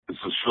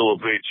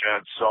Philip H.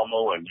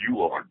 Anselmo, and you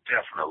are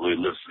definitely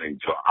listening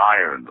to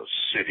Iron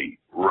City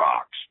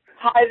Rocks.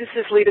 Hi, this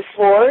is Lita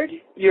Ford.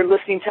 You're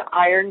listening to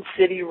Iron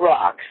City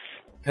Rocks.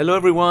 Hello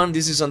everyone,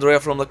 this is Andrea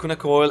from Lacuna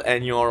Coil,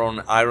 and you're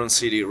on Iron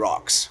City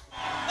Rocks.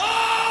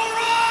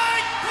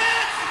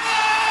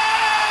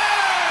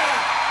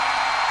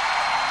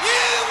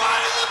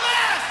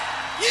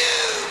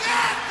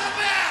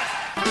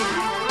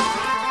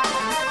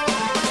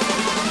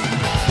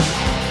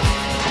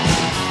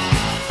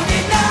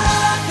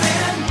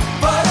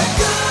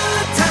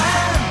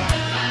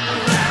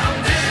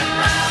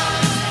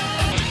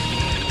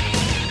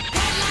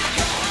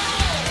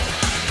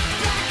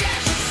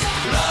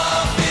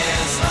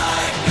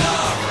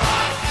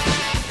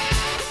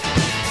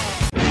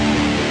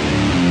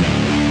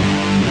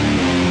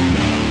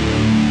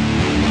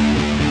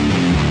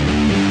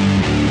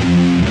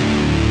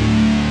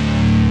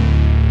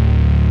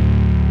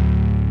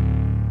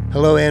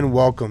 Hello and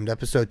welcome to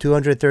episode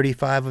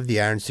 235 of the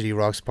Iron City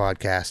Rocks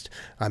podcast.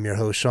 I'm your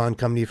host, Sean,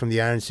 coming to you from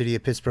the Iron City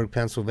of Pittsburgh,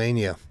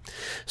 Pennsylvania.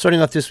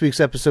 Starting off this week's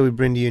episode, we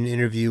bring to you an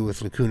interview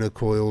with Lacuna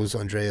Coil's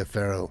Andrea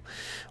Ferro.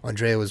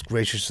 Andrea was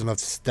gracious enough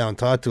to sit down and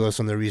talk to us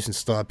on their recent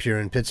stop here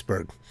in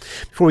Pittsburgh.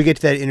 Before we get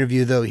to that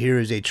interview, though, here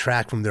is a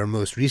track from their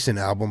most recent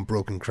album,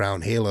 Broken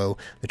Crown Halo.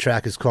 The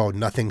track is called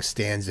Nothing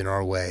Stands in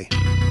Our Way.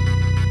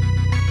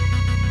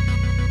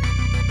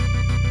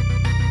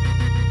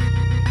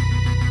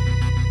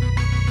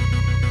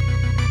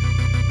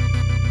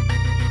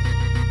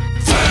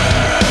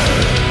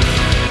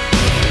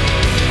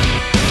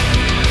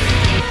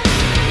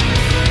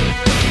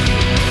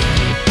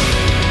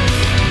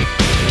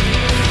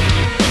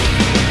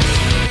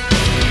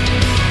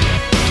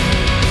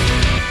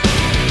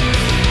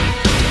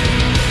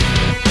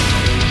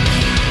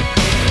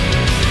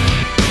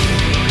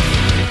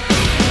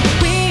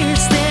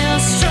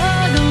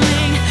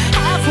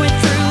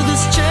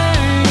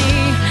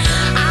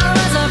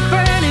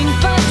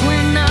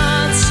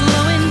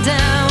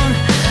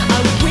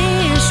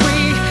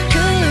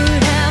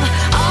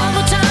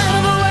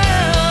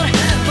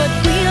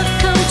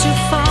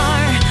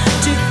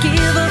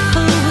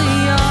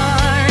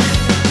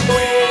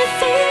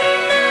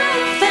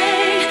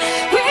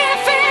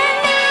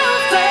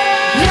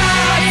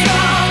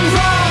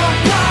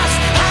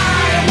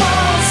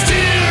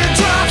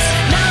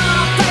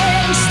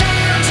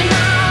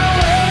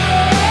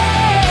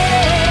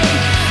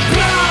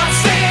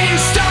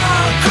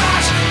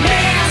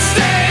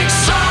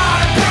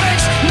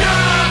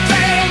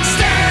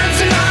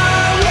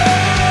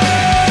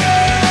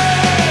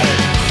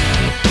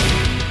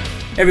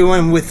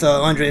 Everyone, with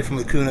Andre from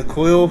Lacuna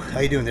Coil.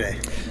 How you doing today?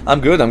 I'm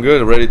good.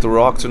 Ready to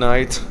rock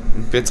tonight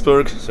in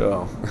Pittsburgh.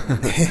 So,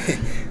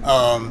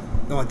 I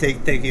want to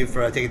thank you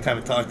for taking time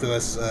to talk to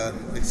us.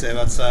 Like I said,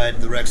 outside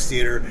the Rex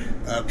Theater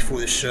before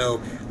the show.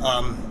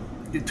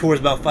 Your tour is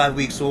about 5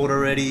 weeks old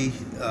already.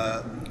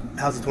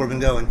 How's the tour been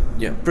going?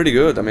 Yeah, pretty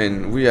good. I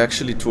mean, we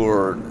actually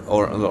toured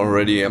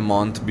already a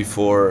month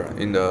before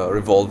in the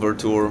Revolver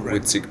tour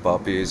with Sick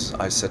Puppies,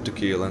 I Set to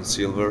Kill, and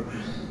Silver,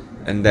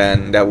 and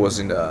then that was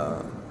in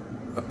a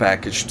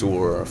package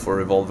tour for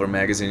Revolver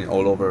magazine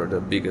all over the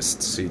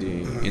biggest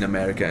city in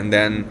America, and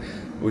then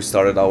we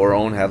started our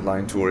own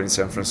headline tour in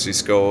San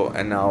Francisco,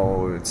 and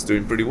now it's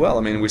doing pretty well.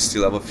 I mean, we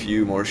still have a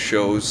few more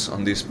shows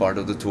on this part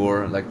of the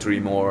tour, like 3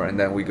 more, and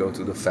then we go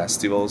to the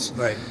festivals.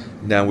 Right.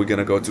 Then we're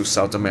gonna go to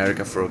South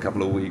America for a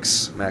couple of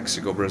weeks,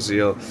 Mexico,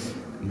 Brazil,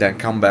 then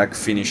come back,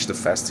 finish the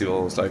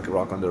festivals like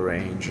Rock on the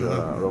Range,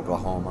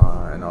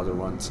 Oklahoma, and other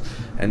ones,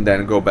 and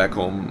then go back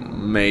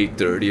home May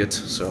 30th.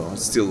 So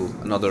it's still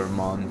another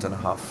month and a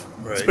half.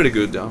 Right. It's pretty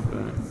good, though.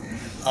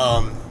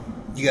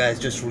 You guys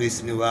just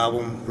released a new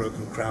album,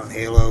 Broken Crown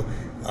Halo.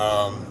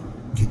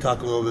 Can you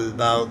talk a little bit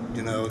about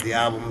the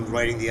album,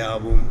 writing the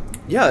album?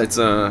 Yeah, it's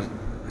an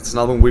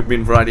album we've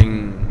been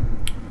writing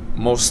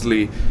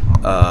mostly,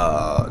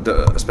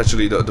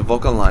 especially the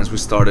vocal lines we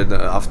started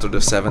after the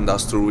Seven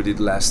Dust tour we did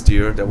last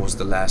year. That was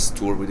the last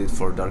tour we did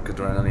for Dark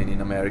Adrenaline in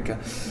America.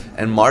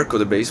 And Marco,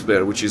 the bass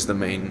player, which is the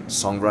main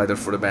songwriter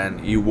for the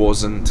band, he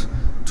wasn't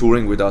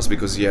touring with us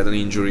because he had an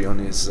injury on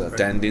his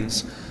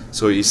tendons.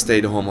 So he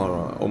stayed home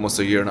almost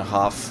a year and a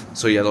half.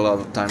 So he had a lot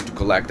of time to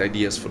collect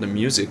ideas for the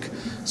music.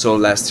 So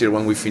last year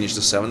when we finished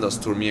the Seven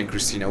Dust tour, me and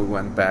Christina, we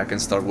went back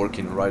and started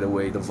working right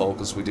away the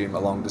vocals with him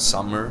along the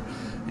summer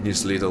in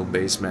his little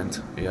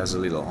basement. He has a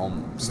little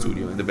home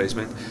studio in the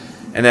basement.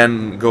 And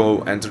then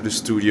go enter the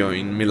studio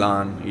in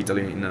Milan,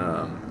 Italy in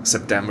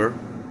September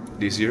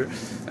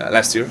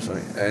last year.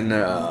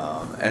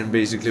 And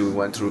basically we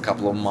went through a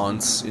couple of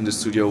months in the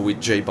studio with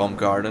Jay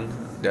Baumgarten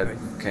that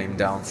came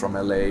down from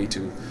LA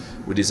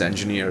with his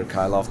engineer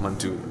Kyle Hoffman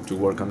to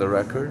work on the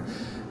record.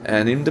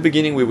 And in the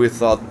beginning, we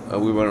thought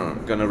we were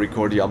gonna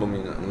record the album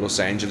in Los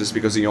Angeles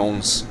because he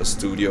owns a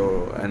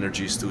studio,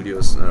 Energy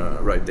Studios,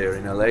 right there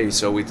in LA.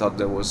 So we thought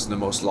that was the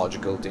most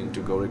logical thing to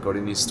go record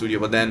in his studio.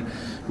 But then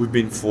we've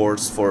been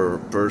forced, for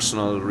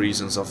personal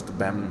reasons of the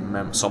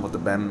band, some of the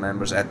band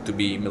members had to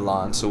be in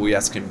Milan. So we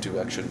asked him to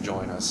actually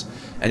join us,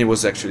 and it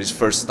was actually his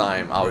first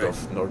time out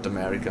of North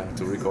America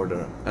to record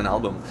an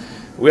album.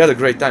 We had a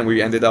great time.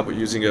 We ended up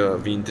using a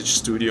vintage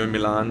studio in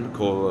Milan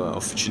called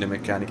Officine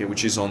Meccaniche,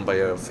 which is owned by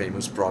a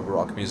famous prog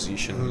rock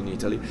musician in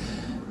Italy.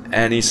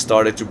 And he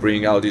started to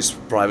bring out his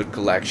private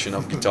collection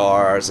of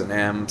guitars and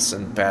amps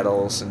and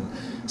pedals. And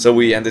so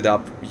we ended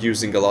up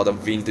using a lot of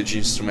vintage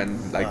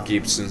instruments like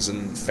Gibsons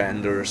and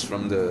Fenders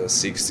from the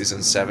 60s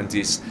and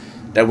 70s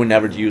that we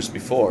never used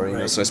before, you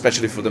know. So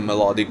especially for the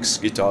melodic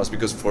guitars,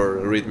 because for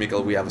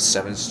rhythmical we have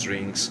 7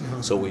 strings,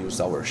 so we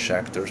used our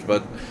Schecters.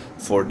 But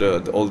for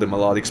all the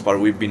melodics part,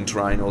 we've been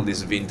trying all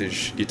these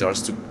vintage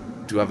guitars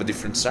to have a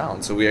different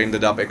sound. So we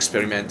ended up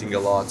experimenting a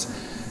lot.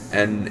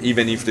 And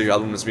even if the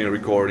album has been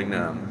recorded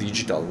in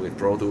digital with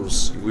Pro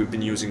Tools, we've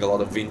been using a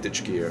lot of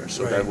vintage gear.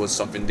 So that was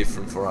something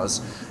different for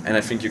us. And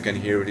I think you can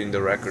hear it in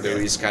the record.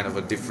 There is kind of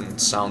a different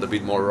sound, a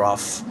bit more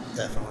rough.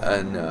 Definitely.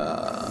 And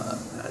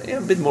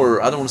a bit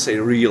more, I don't want to say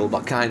real,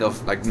 but kind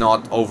of like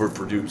not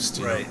overproduced,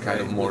 you know, kind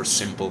of more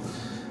simple.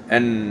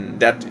 And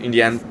that in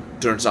the end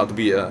turns out to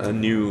be a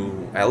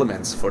new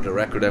element for the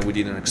record that we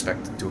didn't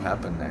expect it to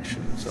happen,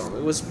 actually. So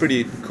it was a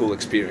pretty cool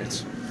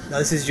experience. Now,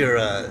 this is your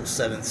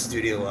 7th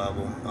studio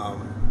album.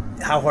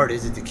 How hard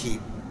is it to keep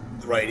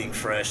writing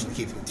fresh and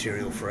keep the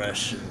material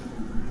fresh?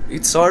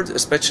 It's hard,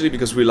 especially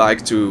because we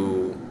like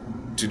to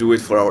do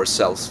it for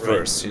ourselves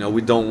first. You know,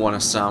 we don't want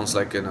to sound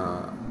like an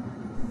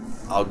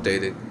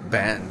outdated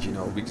band, you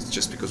know,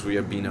 because we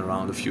have been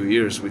around a few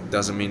years, it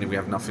doesn't mean we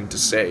have nothing to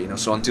say, you know.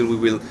 So until we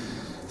will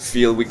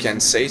feel we can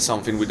say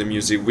something with the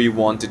music, we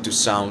want it to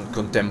sound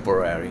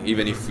contemporary,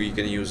 even if we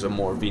can use a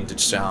more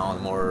vintage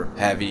sound, more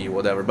heavy,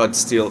 whatever. But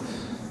still,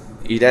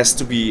 it has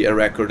to be a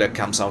record that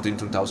comes out in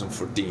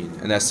 2014,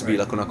 and has to be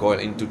Lacuna Coil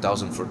in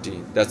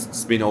 2014.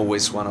 That's been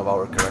always one of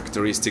our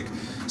characteristics,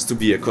 is to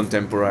be a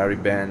contemporary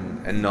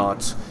band and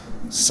not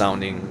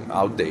sounding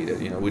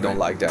outdated, you know. We don't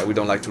like that. We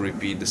don't like to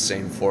repeat the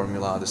same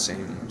formula, the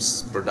same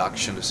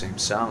production, the same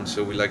sound.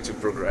 So we like to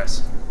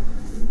progress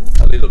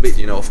a little bit,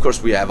 you know. Of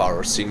course we have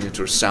our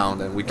signature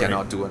sound, and we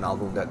cannot do an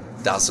album that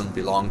doesn't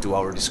belong to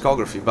our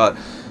discography, but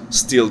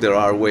still there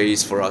are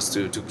ways for us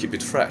to keep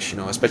it fresh, you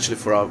know, especially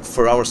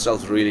for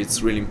ourselves. Really,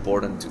 it's really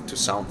important to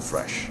sound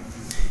fresh.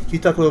 Can you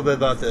talk a little bit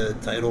about the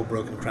title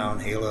Broken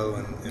Crown Halo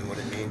and what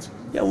it means?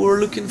 Yeah, we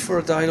were looking for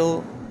a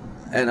title,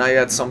 and I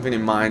had something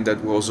in mind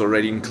that was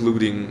already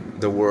including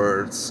the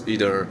words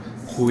either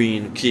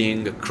queen,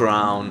 king,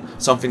 crown,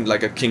 something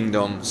like a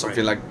kingdom,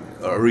 something like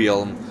a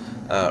realm.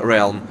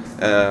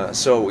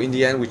 So in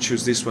the end we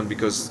choose this one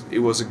because it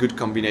was a good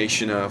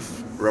combination of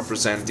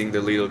representing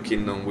the little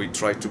kingdom we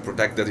try to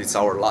protect, that it's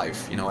our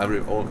life, you know.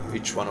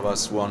 Each one of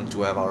us want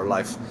to have our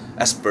life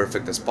as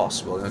perfect as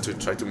possible, you know, to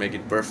try to make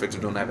it perfect.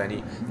 You don't have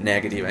any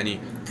negative, any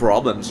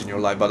problems in your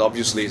life, but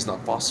obviously it's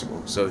not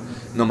possible. So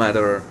no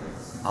matter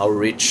how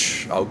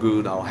rich, how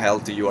good, how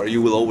healthy you are,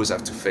 you will always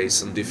have to face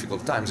some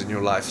difficult times in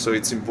your life. So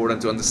it's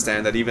important to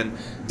understand that even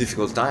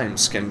difficult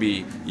times can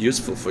be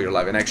useful for your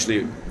life, and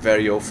actually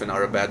very often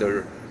are a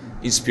better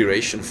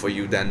inspiration for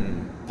you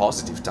than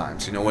positive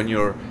times. You know, when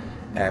you're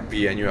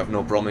happy and you have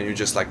no problem, you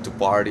just like to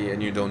party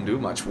and you don't do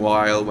much,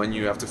 while when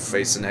you have to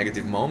face a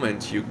negative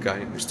moment, you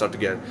start to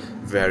get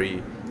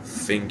very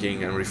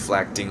thinking and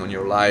reflecting on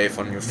your life,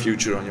 on your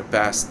future, on your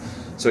past.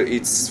 So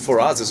it's, for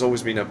us, it's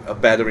always been a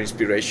better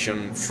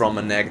inspiration from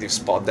a negative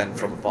spot than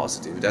from a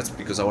positive. That's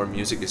because our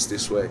music is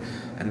this way,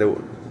 and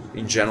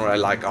in general I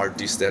like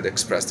artists that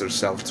express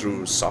themselves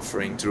through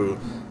suffering, through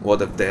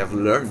what they have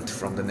learned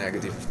from the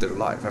negative of their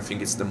life. I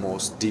think it's the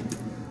most deep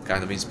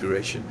kind of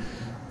inspiration.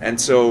 And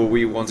so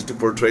we wanted to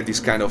portray this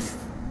kind of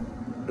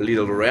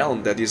little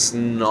realm that is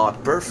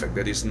not perfect,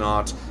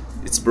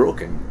 it's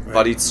broken,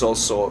 but it's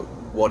also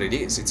what it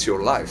is. It's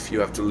your life. You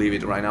have to live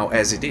it right now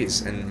as it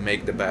is and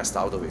make the best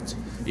out of it,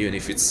 even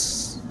if it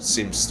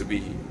seems to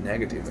be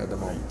negative at the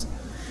moment.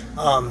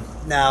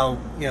 Now,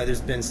 you know,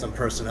 there's been some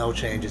personnel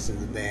changes in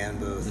the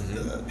band.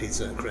 Both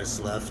Pizza and Chris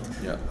left.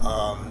 Yeah.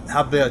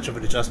 How much of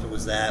an adjustment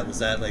was that? Was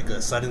that like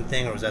a sudden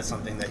thing, or was that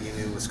something that you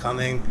knew was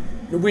coming?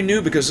 We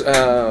knew because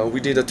we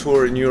did a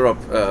tour in Europe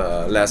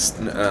last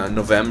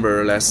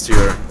November last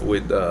year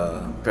with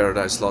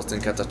Paradise Lost in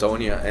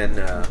Catatonia, and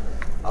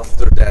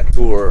after that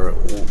tour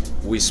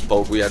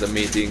we had a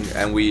meeting,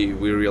 and we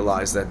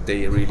realized that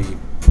they really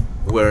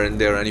weren't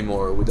there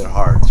anymore with their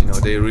heart. You know,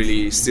 they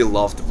really still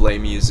love to play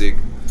music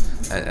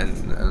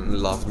and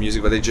love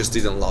music, but they just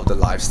didn't love the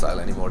lifestyle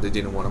anymore. They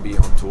didn't want to be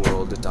on tour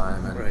all the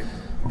time, and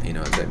you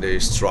know, they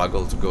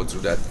struggle to go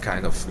through that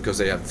kind of, because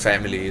they have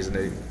families and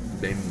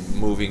they're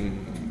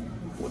moving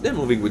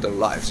with their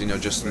lives, you know,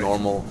 just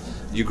normal.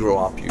 You grow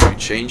up, you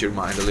change your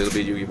mind a little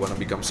bit, you want to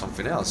become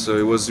something else. So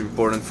it was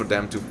important for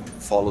them to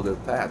follow their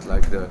path.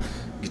 Like the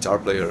guitar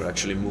player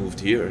actually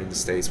moved here in the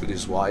States with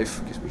his wife,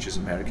 which is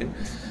American,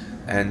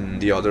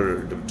 and the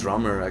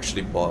drummer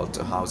actually bought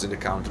a house in the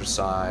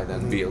countryside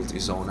and built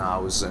his own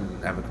house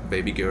and have a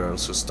baby girl,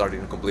 so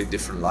starting a completely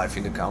different life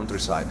in the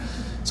countryside.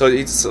 So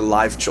it's a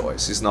life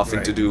choice. It's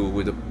nothing to do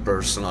with a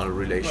personal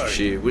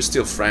relationship. We're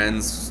still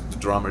friends. The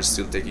drummer is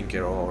still taking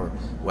care of our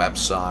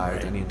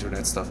website and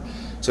internet stuff.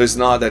 So it's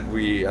not that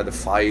we had a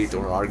fight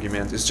or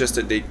argument. It's just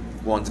that they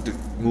wanted to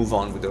move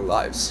on with their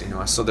lives, you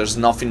know. So there's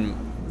nothing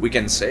we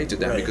can say to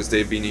them because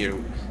they've been here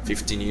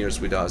 15 years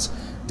with us.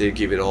 They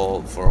give it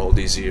all for all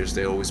these years.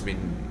 They've always been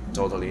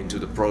totally into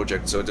the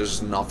project. So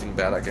there's nothing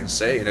bad I can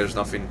say. There's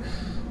nothing.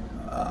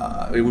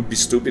 It would be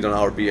stupid on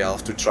our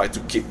behalf to try to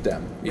keep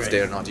them if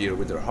they're not here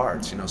with their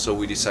hearts, you know. So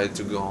we decided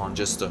to go on,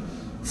 just the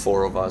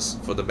 4 of us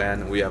for the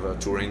band. We have a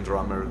touring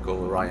drummer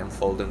called Ryan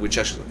Folden, which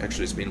actually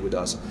has been with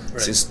us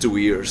since 2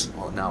 years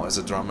now as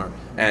a drummer,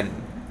 and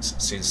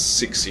since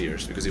 6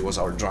 years because he was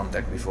our drum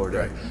tech before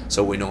that.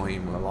 So we know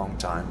him a long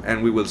time,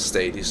 and we will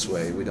stay this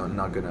way. We're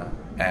not gonna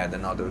add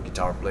another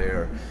guitar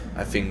player.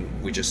 I think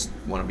we just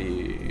want to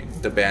be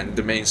the band.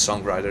 The main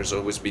songwriters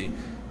always be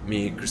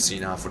me,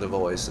 Christina for the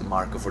voice, and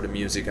Marco for the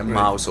music, and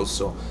Mouse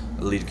also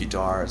lead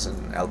guitars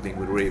and helping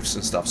with riffs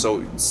and stuff.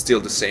 So it's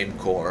still the same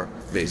core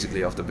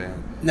basically of the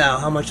band. Now,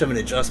 how much of an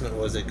adjustment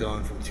was it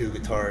going from 2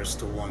 guitars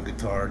to 1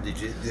 guitar?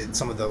 Did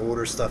some of the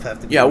older stuff have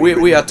to be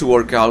we had to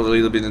work out a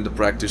little bit in the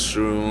practice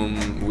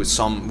room with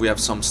we have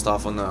some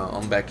stuff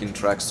on backing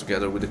tracks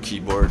together with the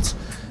keyboards.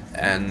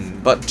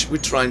 But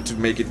we're trying to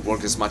make it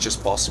work as much as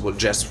possible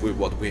just with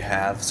what we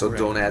have, so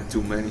don't add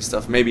too many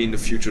stuff. Maybe in the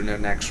future, in the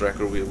next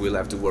record, we'll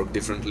have to work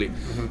differently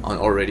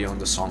already on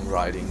the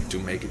songwriting to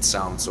make it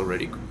sound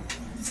already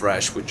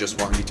fresh with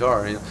just 1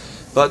 guitar, you know.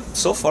 But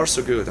so far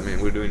so good. I mean,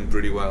 we're doing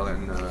pretty well,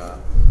 and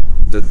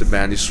the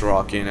band is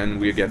rocking, and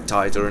we get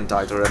tighter and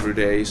tighter every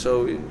day. So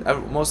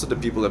most of the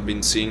people have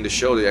been seeing the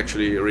show. They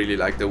actually really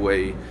like the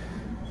way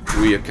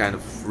we kind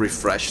of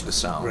refresh the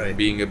sound,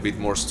 being a bit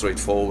more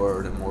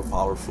straightforward and more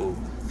powerful.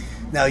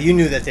 Now, you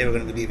knew that they were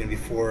going to be leaving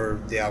before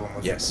the album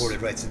was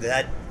recorded, right? So did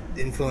that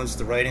influence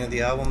the writing of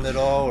the album at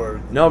all,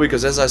 or? No,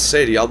 because as I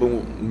say, the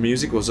album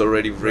music was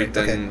already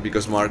written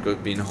because Marco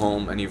had been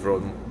home and he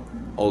wrote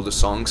all the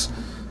songs.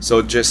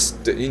 So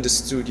just in the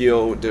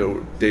studio,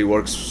 they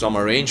worked some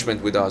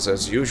arrangement with us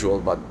as usual,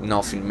 but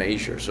nothing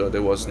major. So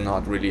there was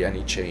not really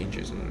any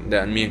changes. And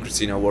then me and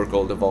Christina work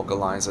all the vocal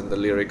lines and the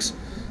lyrics.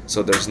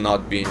 So there's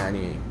not been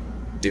any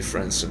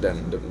difference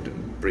than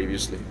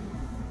previously.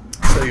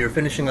 So you're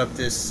finishing up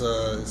this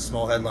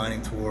small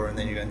headlining tour, and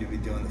then you're going to be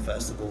doing the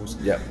festivals.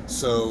 Yeah.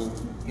 So,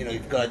 you know,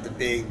 you've got the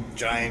big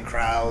giant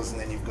crowds, and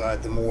then you've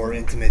got the more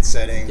intimate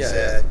settings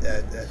at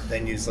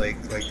venues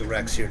like the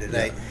Rex here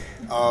today.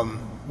 Yeah.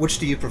 Which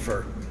do you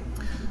prefer?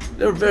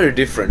 They're very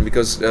different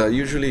because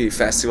usually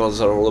festivals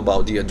are all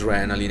about the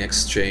adrenaline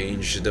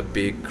exchange, the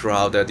big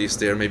crowd that is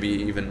there, maybe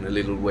even a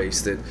little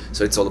wasted.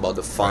 So it's all about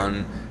the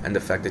fun and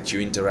the fact that you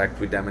interact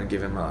with them and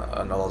give them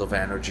a lot of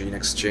energy in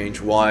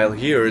exchange. While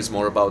here is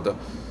more about the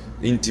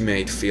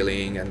intimate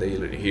feeling, and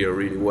they hear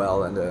really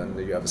well, and then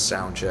you have a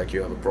sound check,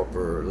 you have a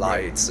proper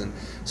lights, and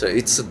so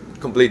it's a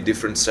complete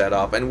different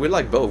setup. And we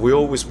like both. We've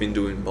always been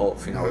doing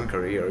both in our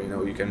career. You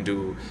know, you can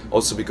do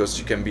also because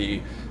you can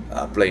be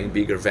playing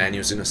bigger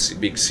venues in a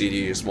big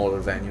city,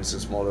 smaller venues in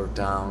smaller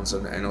towns,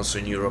 and also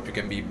in Europe you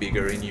can be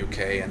bigger in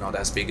UK and not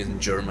as big as in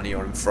Germany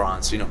or in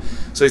France. You know,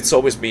 so it's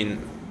always been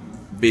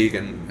big,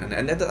 and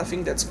I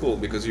think that's cool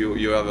because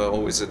you have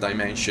always a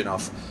dimension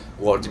of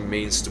what it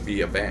means to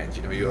be a band.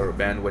 You know, you're a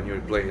band when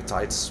you play a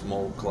tight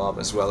small club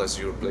as well as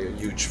you play a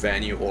huge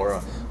venue or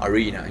a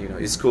arena. You know,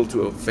 it's cool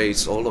to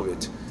face all of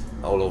it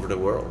all over the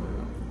world. You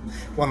know.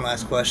 One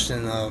last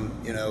question.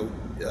 You know,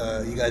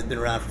 you guys have been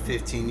around for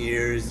 15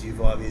 years.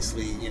 You've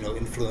obviously, you know,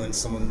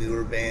 influenced some of the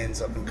newer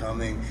bands up and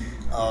coming.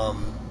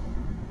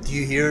 Do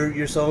you hear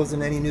yourselves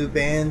in any new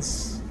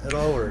bands at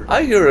all? Or?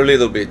 I hear a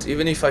little bit,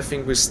 even if I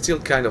think we still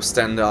kind of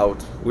stand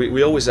out.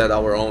 We always had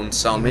our own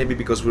sound, maybe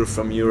because we're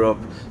from Europe,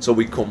 so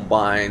we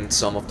combined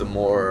some of the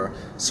more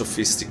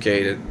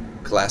sophisticated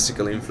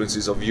classical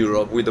influences of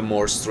Europe with a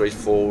more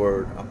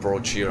straightforward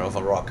approach here of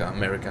a rock,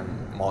 American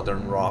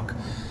modern rock.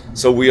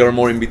 So we are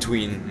more in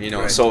between, you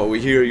know. So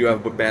here you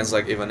have bands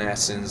like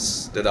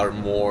Evanescence that are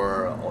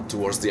more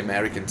towards the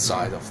American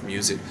side of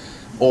music.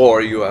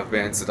 Or you have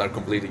bands that are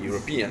completely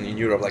European in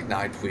Europe, like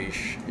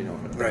Nightwish, you know.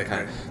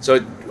 So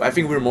I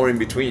think we're more in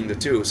between the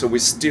two. So we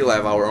still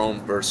have our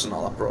own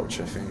personal approach,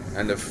 I think.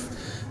 And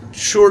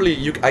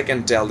surely I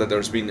can tell that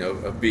there's been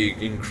a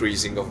big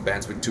increasing of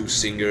bands with 2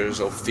 singers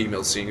or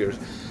female singers,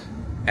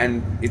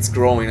 and it's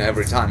growing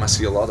every time. I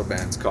see a lot of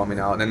bands coming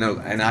out, and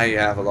I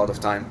have a lot of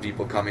time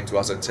people coming to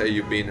us and say,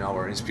 "You've been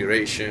our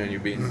inspiration.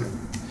 You've been."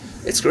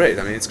 It's great.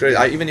 I mean, it's great.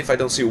 Even if I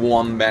don't see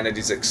one band that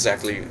is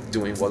exactly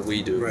doing what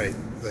we do,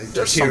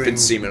 there's something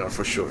similar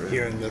for sure.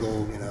 Here in the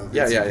middle, you know.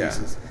 Yeah.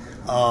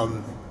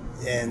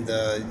 And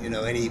you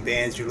know, any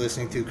bands you're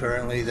listening to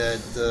currently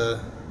that?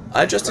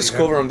 I just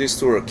discovered on this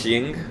tour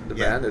King, the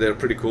band. They're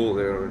pretty cool.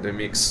 They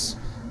mix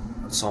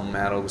some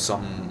metal with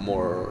some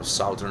more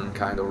southern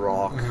kind of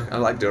rock. I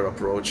like their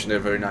approach. They're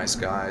very nice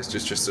guys.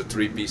 Just the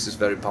 3 pieces,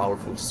 very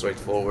powerful,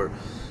 straightforward.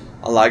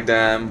 I like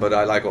them, but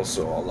I like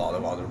also a lot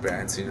of other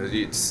bands. You know,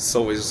 it's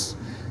always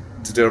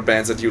there are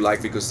bands that you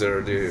like because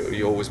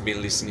you always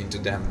been listening to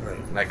them,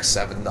 Right. like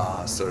Seven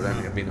Dust, or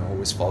then you've been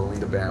always following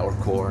the band, or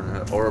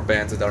Korn, or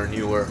bands that are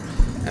newer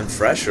and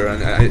fresher.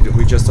 And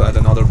we just had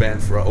another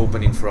band for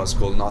opening for us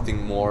called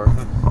Nothing More,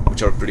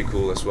 which are pretty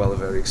cool as well,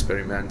 very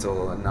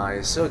experimental and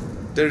nice. So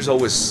it's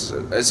always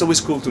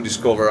cool to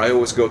discover. I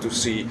always go to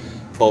see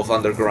both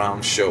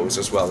underground shows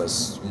as well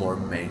as more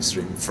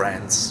mainstream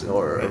friends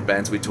or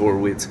bands we tour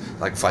with,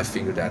 like Five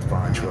Finger Death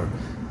Punch, or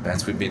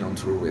bands we've been on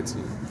tour with.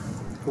 You know.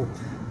 Cool.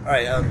 All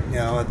right,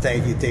 I want to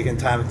thank you for taking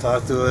time to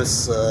talk to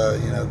us.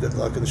 Good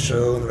luck with the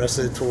show and the rest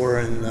of the tour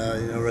and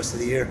the rest of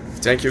the year.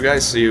 Thank you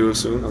guys. See you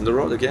soon on the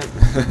road again.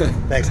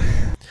 Thanks.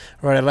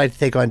 All right, I'd like to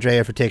thank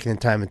Andrea for taking the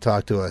time to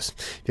talk to us.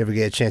 If you ever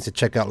get a chance to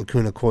check out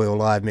Lacuna Coil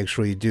live, make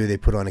sure you do. They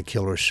put on a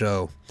killer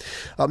show.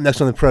 Up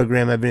next on the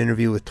program, I have an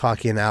interview with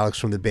Taki and Alex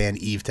from the band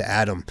Eve to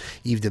Adam.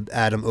 Eve to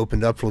Adam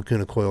opened up for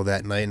Lacuna Coil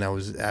that night, and I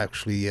was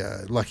actually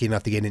lucky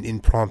enough to get an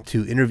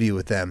impromptu interview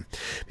with them.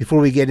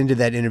 Before we get into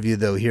that interview,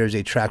 though, here's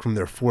a track from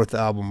their fourth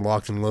album,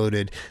 Locked and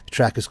Loaded. The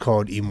track is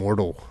called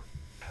Immortal.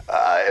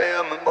 I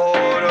am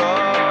immortal,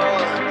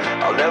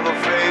 I'll never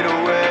fade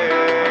away.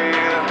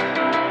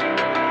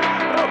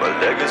 I'm a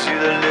legacy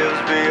that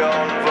lives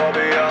beyond, far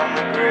beyond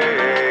the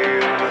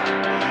grave.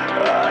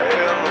 I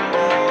am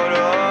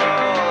immortal,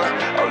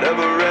 I'll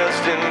never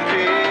rest in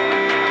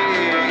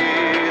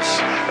peace.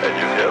 And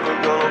you're never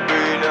gonna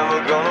be, never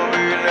gonna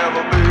be,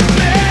 never be me.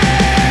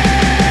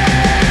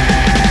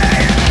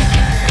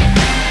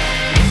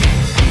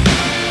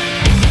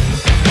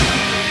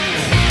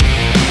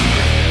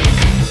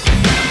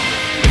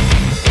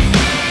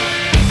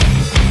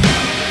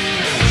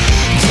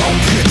 Don't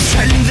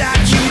pretend that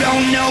you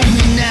don't know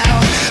me now.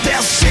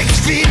 They're 6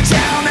 feet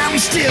down, I'm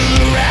still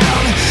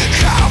around.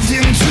 Carved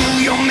into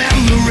your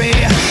memory,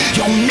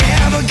 you're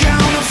never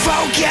gonna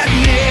forget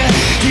me.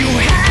 You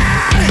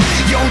had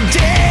your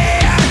day,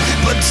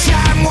 but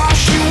time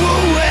washed you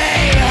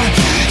away.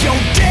 You're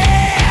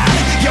dead,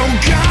 you're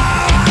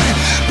gone,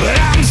 but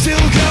I'm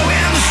still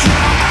going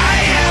strong. I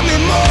am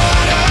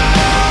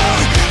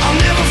immortal, I'll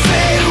never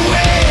fade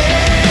away.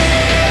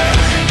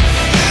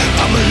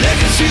 I'm a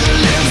legacy that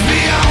lives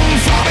beyond,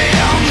 far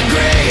beyond the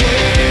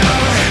grave.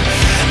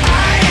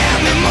 I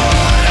am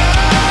immortal,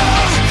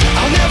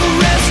 I'll never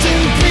rest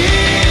in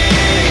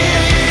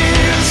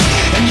peace.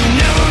 And you're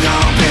never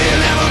gonna be,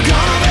 never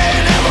gonna be,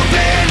 never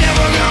be,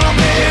 never gonna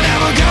be,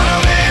 never gonna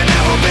be,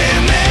 never be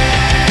me.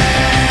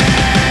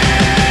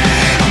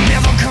 I'm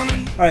never gonna.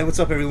 All right, what's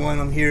up, everyone?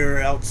 I'm here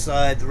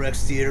outside the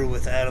Rex Theater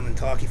with Adam and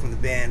Taki from the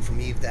band from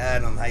Eve to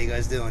Adam. How you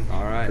guys doing?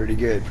 All right. Pretty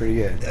good.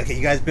 Okay,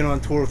 you guys been on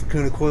tour with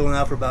Lacuna Coil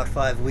now for about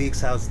 5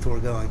 weeks. How's the tour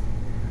going?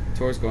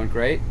 Tour's going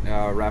great.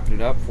 Wrapping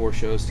it up. 4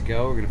 shows to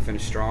go. We're gonna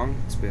finish strong.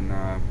 It's been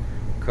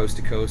coast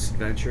to coast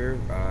adventure.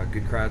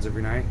 Good crowds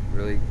every night.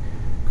 Really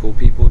cool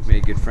people. We've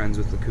made good friends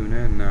with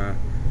Lacuna, and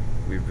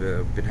we've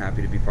been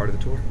happy to be part of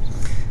the tour.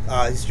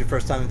 So. This is your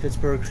first time in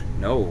Pittsburgh?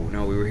 No,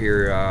 we were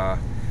here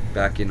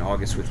back in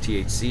August with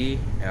THC.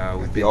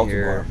 We've been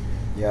here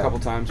a couple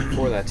times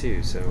before that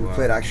too. So we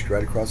played actually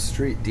right across the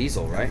street.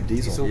 Diesel, right?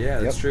 Diesel. Yeah,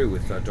 that's Yep. true,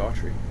 with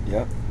Daughtry.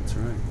 Yep. That's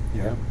right.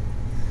 Yep.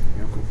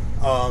 Yeah,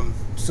 cool.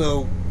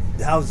 So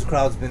how's the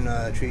crowd's been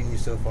treating you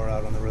so far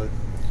out on the road?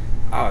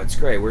 Oh, it's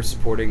great. We're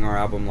supporting our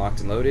album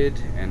Locked and Loaded,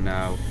 and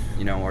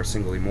our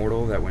single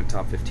Immortal that went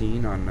top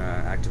 15 on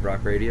Active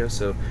Rock Radio.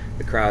 So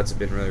the crowds have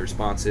been really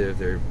responsive.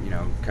 They're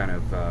kind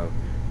of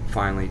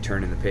finally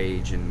turning the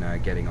page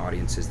and getting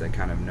audiences that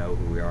kind of know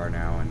who we are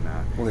now. And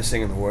Well, they're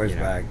singing the words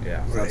back.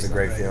 Yeah, So that's a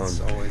great feeling. It's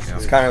always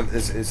It's good. kind of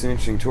it's an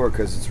interesting tour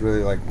because it's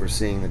really like we're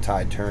seeing the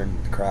tide turn.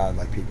 The crowd,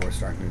 like people are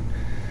starting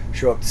to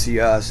show up to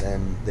see us,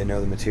 and they know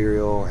the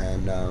material,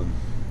 and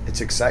it's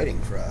exciting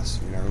for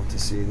us, to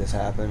see this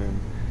happen. And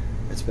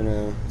it's been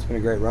a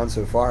great run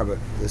so far. But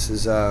this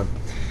is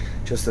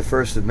just the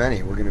first of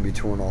many. We're going to be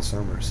touring all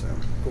summer. So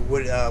But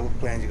what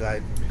plans you got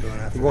going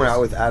after we're going this?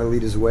 out with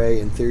Adelita's Way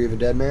and Theory of a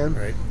Dead Man,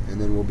 Right. and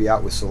then we'll be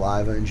out with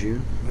Saliva in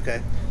June.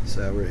 Okay.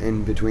 So we're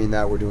in between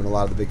that. We're doing a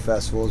lot of the big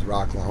festivals: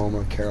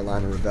 Rocklahoma,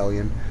 Carolina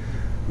Rebellion,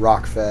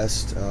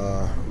 Rockfest,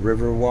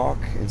 Riverwalk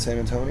in San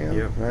Antonio.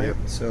 Yep, Right. yep.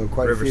 So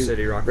quite River a few.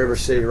 City Rockfest, River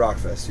City yeah.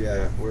 Rockfest. Yeah.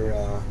 Yeah.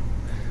 We're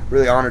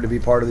really honored to be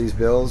part of these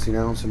bills.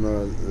 Some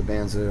of the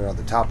bands that are at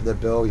the top of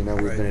that bill. We've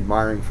Right. been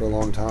admiring for a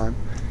long time,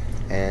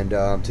 and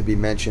to be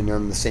mentioned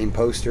on the same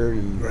poster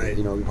and Right.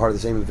 be part of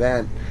the same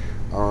event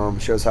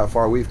shows how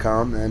far we've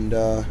come,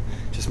 and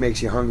just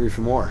makes you hungry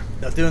for more.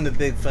 Now, doing the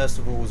big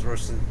festivals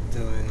versus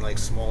doing like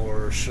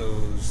smaller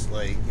shows,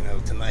 like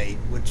tonight,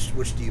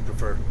 which do you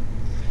prefer?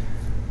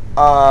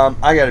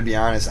 I got to be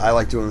honest. I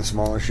like doing the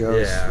smaller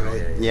shows.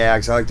 Yeah,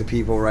 because I like the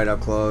people right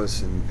up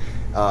close,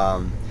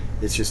 and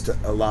it's just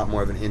a lot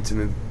more of an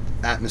intimate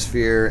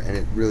atmosphere, and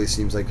it really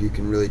seems like you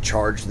can really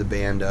charge the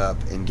band up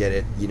and get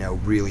it,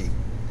 really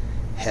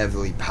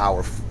heavily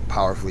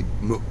powerfully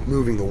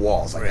moving the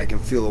walls. Like I Right. can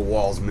feel the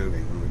walls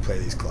moving when we play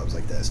these clubs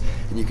like this,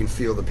 and you can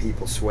feel the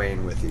people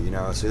swaying with you, you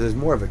know. So there's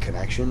more of a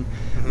connection.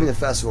 I mean, the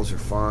festivals are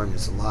fun.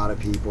 It's a lot of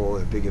people.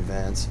 They're big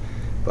events.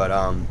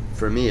 But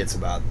for me, it's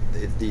about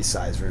these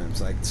size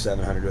rooms, like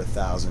 700 to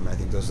 1,000. I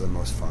think those are the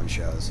most fun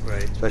shows,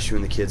 Right. especially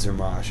when the kids are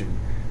moshing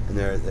and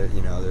they're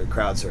you know, they're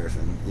crowd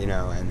surfing, you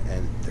know, and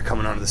they're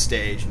coming onto the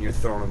stage and you're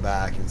throwing them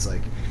back, and it's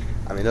like,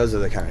 I mean, those are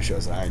the kind of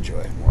shows that I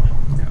enjoy more.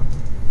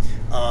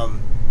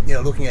 You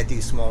know, looking at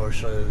these smaller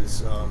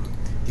shows,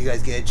 do you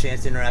guys get a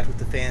chance to interact with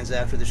the fans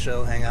after the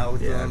show, hang out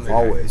with them?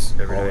 Always,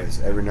 Every night.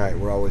 always, every night.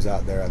 We're always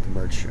out there at the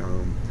merch,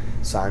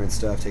 signing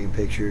stuff, taking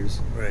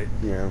pictures. Right.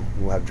 You know,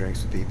 we'll have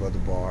drinks with people at the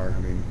bar.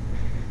 I mean,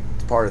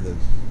 it's part of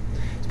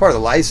the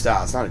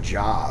lifestyle. It's not a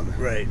job.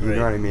 Right, You right.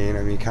 know what I mean?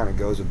 I mean, it kind of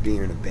goes with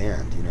being in a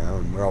band, you know.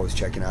 And we're always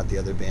checking out the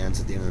other bands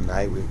at the end of the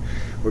night.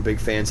 We're big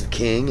fans of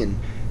King, and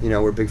you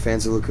know, we're big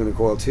fans of Lacuna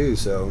Coil too.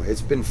 So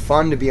it's been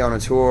fun to be on a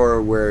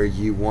tour where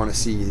you want to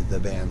see the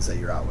bands that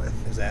you're out with.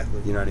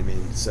 Exactly. You know what I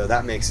mean? So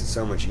that makes it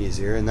so much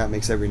easier, and that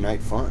makes every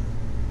night fun.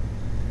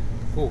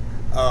 Cool.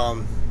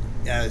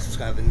 Yeah, this was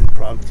kind of an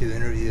impromptu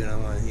interview, and I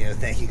want to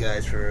thank you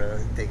guys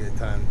for taking the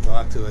time to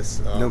talk to us.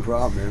 No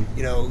problem, man.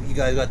 You know, you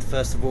guys got the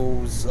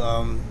festivals.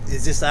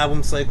 Is this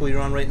album cycle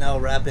you're on right now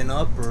wrapping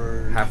up,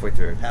 or Halfway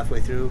through.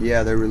 halfway through?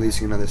 Yeah, they're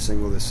releasing another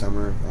single this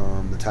summer.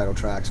 The title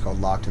track's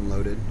called Locked and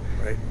Loaded.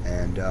 Right.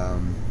 And,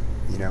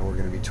 you know, we're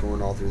going to be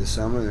touring all through the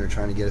summer. They're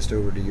trying to get us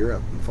over to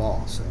Europe in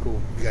fall. So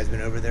Cool. You guys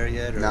been over there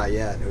yet? Or? Not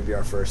yet. It would be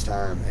our first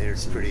time.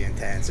 It's pretty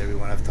intense.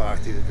 Everyone I've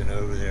talked to has been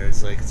over there.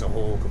 It's like it's a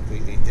whole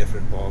completely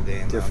different ball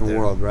game. out Different there.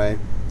 world, right?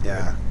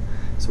 Yeah.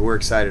 So we're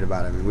excited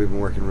about it. I mean, we've been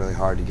working really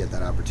hard to get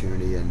that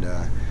opportunity, and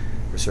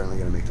we're certainly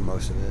going to make the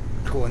most of it.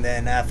 Cool. And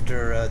then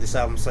after this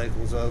album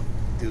cycle's up,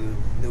 do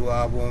a new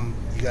album.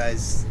 You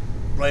guys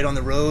right on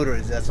the road, or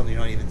is that something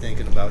you're not even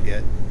thinking about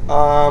yet?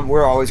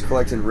 We're always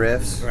collecting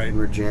riffs. Right.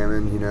 We're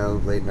jamming, you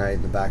know, late night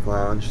in the back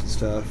lounge and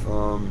stuff.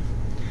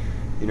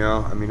 You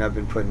know, I mean, I've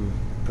been putting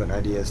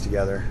ideas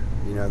together.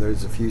 You know,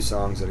 there's a few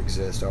songs that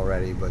exist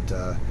already, but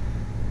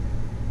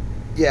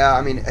yeah,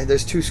 I mean,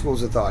 there's two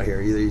schools of thought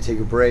here. Either you take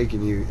a break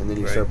and then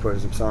you Right. start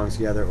putting some songs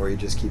together, or you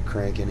just keep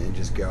cranking and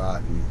just go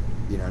out and,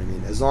 you know what I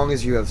mean. As long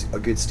as you have a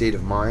good state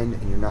of mind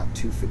and you're not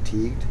too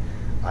fatigued,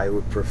 I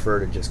would prefer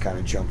to just kind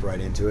of jump right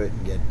into it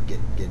and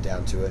get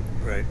down to it.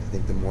 Right. I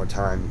think the more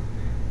time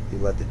you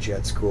let the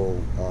jet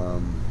cool,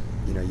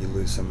 you know, you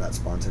lose some of that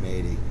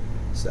spontaneity.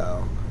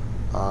 So,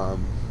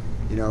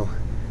 you know,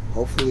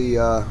 hopefully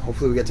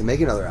we get to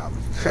make another album.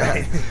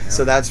 Right.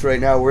 So that's right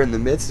now we're in the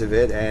midst of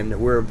it, and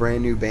we're a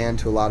brand new band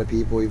to a lot of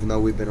people, even though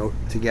we've been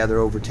together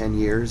over 10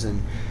 years,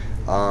 and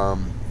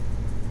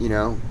you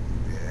know,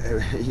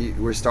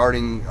 we're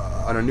starting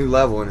on a new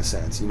level in a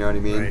sense. You know what I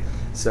mean? Right.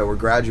 So we're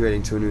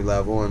graduating to a new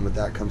level, and with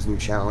that comes new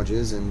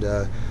challenges. And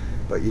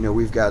but you know,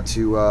 we've got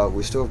to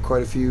we still have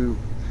quite a few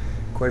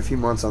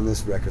months on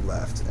this record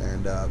left,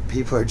 and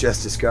people are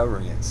just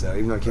discovering it. So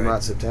even though it came Right. out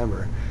in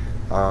September,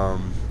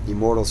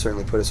 Immortal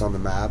certainly put us on the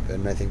map,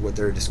 and I think what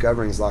they're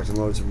discovering is Locked and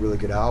Loaded is a really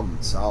good album.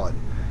 It's solid.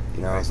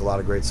 You know, there's a lot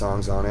of great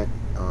songs on it.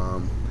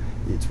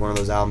 It's one of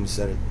those albums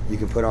that you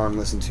can put on and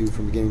listen to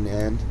from beginning to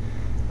end.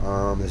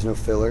 There's no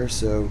filler,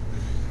 so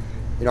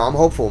you know, I'm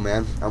hopeful,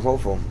 man. I'm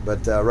hopeful.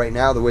 But right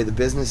now, the way the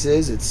business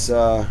is, it's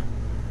hard.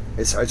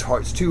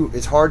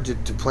 It's hard to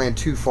plan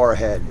too far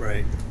ahead.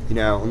 Right. You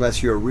know,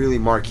 unless you're a really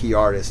marquee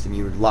artist and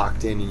you're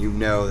locked in and you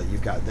know that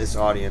you've got this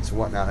audience and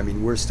whatnot. I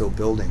mean, we're still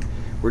building.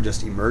 We're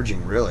just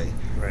emerging, really.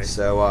 Right.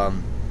 So,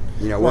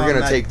 you know, Well, we're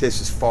going to I- take this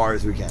as far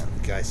as we can.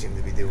 You guys seem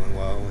to be doing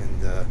well,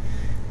 and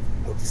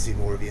hope to see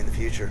more of you in the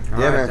future. Yeah,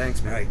 All right, man.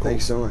 thanks, man. All right, cool.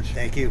 Thanks so much.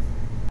 Thank you.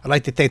 I'd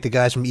like to thank the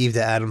guys from Eve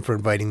to Adam for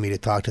inviting me to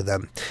talk to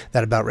them.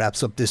 That about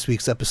wraps up this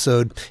week's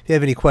episode. If you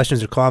have any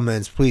questions or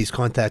comments, please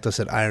contact us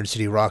at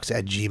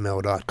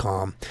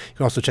ironcityrocks@gmail.com. You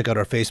can also check out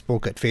our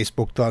Facebook at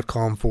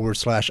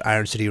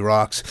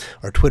facebook.com/ironcityrocks,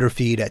 our Twitter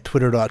feed at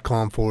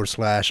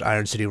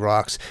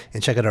twitter.com/ironcityrocks,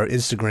 and check out our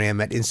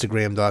Instagram at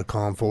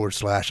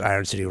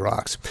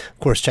instagram.com/ironcityrocks. Of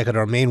course, check out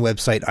our main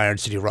website,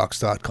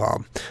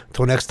 ironcityrocks.com.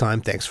 Until next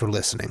time, thanks for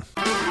listening.